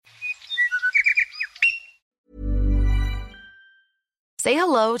Say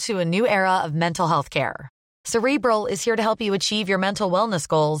hello to a new era of mental health care. Cerebral is here to help you achieve your mental wellness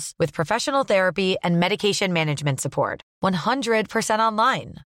goals with professional therapy and medication management support. 100%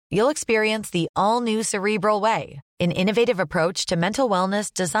 online. You'll experience the all-new Cerebral Way, an innovative approach to mental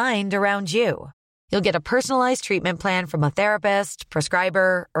wellness designed around you. You'll get a personalized treatment plan from a therapist,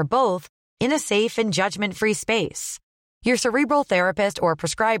 prescriber, or both in a safe and judgment-free space. Your Cerebral therapist or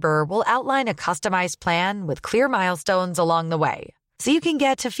prescriber will outline a customized plan with clear milestones along the way, so you can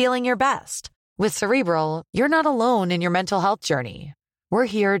get to feeling your best. With Cerebral, you're not alone in your mental health journey. We're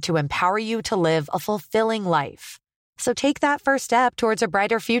here to empower you to live a fulfilling life. So take that first step towards a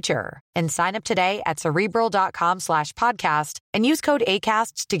brighter future and sign up today at Cerebral.com/podcast and use code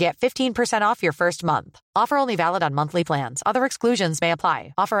ACAST to get 15% off your first month. Offer only valid on monthly plans. Other exclusions may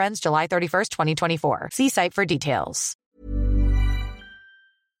apply. Offer ends July 31st, 2024. See site for details.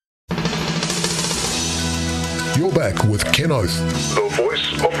 You're back with Ken Oath, the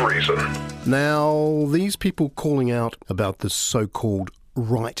voice of reason. Now, these people calling out about the so-called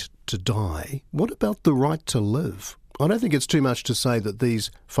right to die, what about the right to live? I don't think it's too much to say that these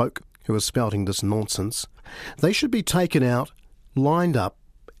folk who are spouting this nonsense, they should be taken out, lined up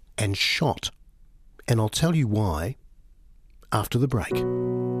and shot. And I'll tell you why after the break.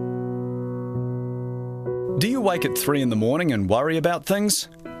 Do you wake at 3 a.m. and worry about things?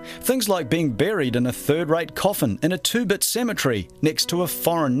 Things like being buried in a third-rate coffin in a two-bit cemetery next to a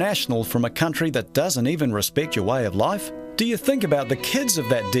foreign national from a country that doesn't even respect your way of life? Do you think about the kids of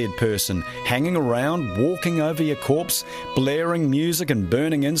that dead person hanging around, walking over your corpse, blaring music and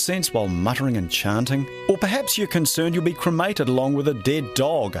burning incense while muttering and chanting? Or perhaps you're concerned you'll be cremated along with a dead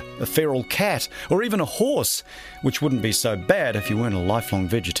dog, a feral cat, or even a horse, which wouldn't be so bad if you weren't a lifelong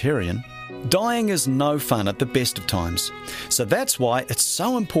vegetarian. Dying is no fun at the best of times, so that's why it's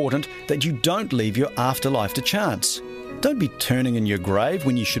so important that you don't leave your afterlife to chance. Don't be turning in your grave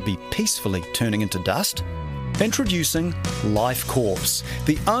when you should be peacefully turning into dust. Introducing Life Corps,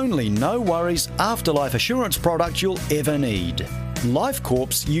 the only no-worries afterlife assurance product you'll ever need. Life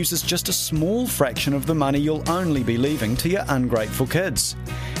Corps uses just a small fraction of the money you'll only be leaving to your ungrateful kids.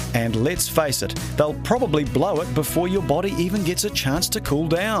 And let's face it, they'll probably blow it before your body even gets a chance to cool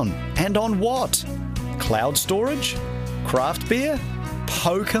down. And on what? Cloud storage? Craft beer?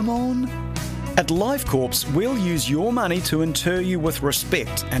 Pokemon? At Life Corps, we'll use your money to inter you with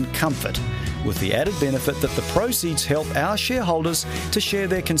respect and comfort, with the added benefit that the proceeds help our shareholders to share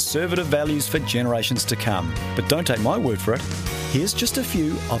their conservative values for generations to come. But don't take my word for it. Here's just a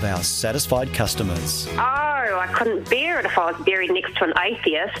few of our satisfied customers. Oh, I couldn't bear it if I was buried next to an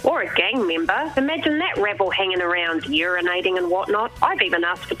atheist or a gang member. Imagine that rabble hanging around, urinating and whatnot. I've even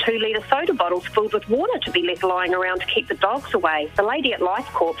asked for 2-litre soda bottles filled with water to be left lying around to keep the dogs away. The lady at Life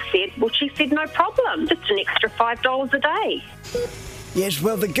Corp said, she said no problem, just an extra $5 a day. Yes,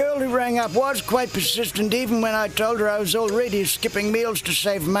 well, the girl who rang up was quite persistent, even when I told her I was already skipping meals to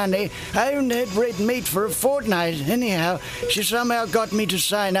save money. I only had red meat for a fortnight. Anyhow, she somehow got me to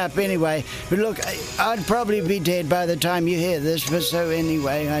sign up anyway. But look, I'd probably be dead by the time you hear this, but so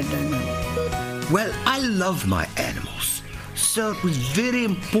anyway, I don't know. Well, I love my animals, so it was very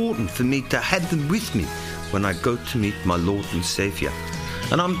important for me to have them with me when I go to meet my Lord and Saviour.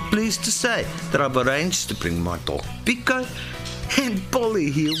 And I'm pleased to say that I've arranged to bring my dog Pico and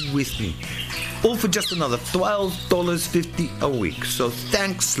Polly here with me, all for just another $12.50 a week. So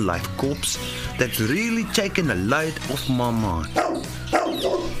thanks, Life Corps. That's really taken a load off my mind.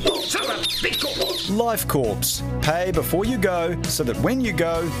 Life Corps. Pay before you go, so that when you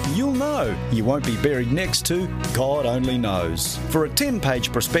go, you'll know you won't be buried next to God only knows. For a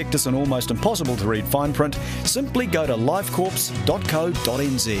 10-page prospectus and almost impossible to read fine print, simply go to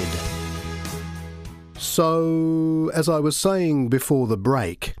lifecorps.co.nz. So, as I was saying before the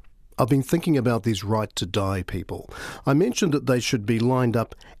break, I've been thinking about these right to die people. I mentioned that they should be lined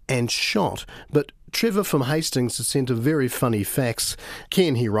up and shot, but Trevor from Hastings has sent a very funny fax.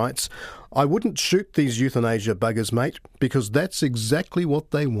 Ken, he writes, I wouldn't shoot these euthanasia buggers, mate, because that's exactly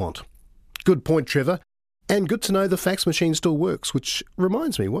what they want. Good point, Trevor. And good to know the fax machine still works, which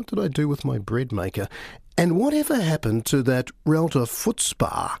reminds me, what did I do with my bread maker? And whatever happened to that Relta foot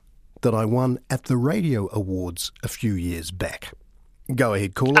spa that I won at the Radio Awards a few years back? Go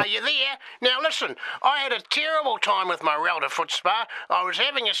ahead, caller. Are you there? Now listen, I had a terrible time with my Relta foot spa. I was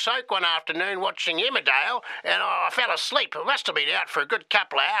having a soak one afternoon watching Emmerdale and I fell asleep. I must have been out for a good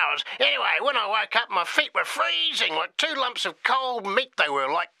couple of hours. Anyway, when I woke up, my feet were freezing, like 2 lumps of cold meat they were,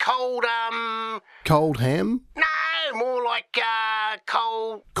 like cold, Cold ham? No, more like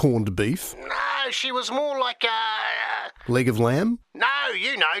cold... Corned beef? No, she was more like Leg of lamb? No,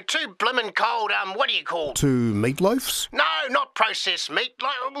 you know, too blimmin' cold, what do you call... 2 meatloafs? No, not processed meat,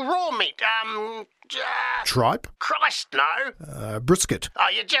 like raw meat, Tripe? Christ, no. Brisket? Oh,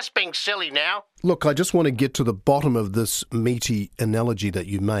 you're just being silly now. Look, I just want to get to the bottom of this meaty analogy that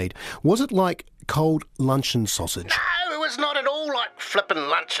you made. Was it like cold luncheon sausage? No, it was not at all like flippin'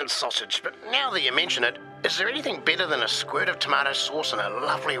 luncheon sausage, but now that you mention it, is there anything better than a squirt of tomato sauce and a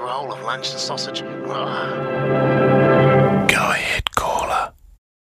lovely roll of luncheon sausage? Oh.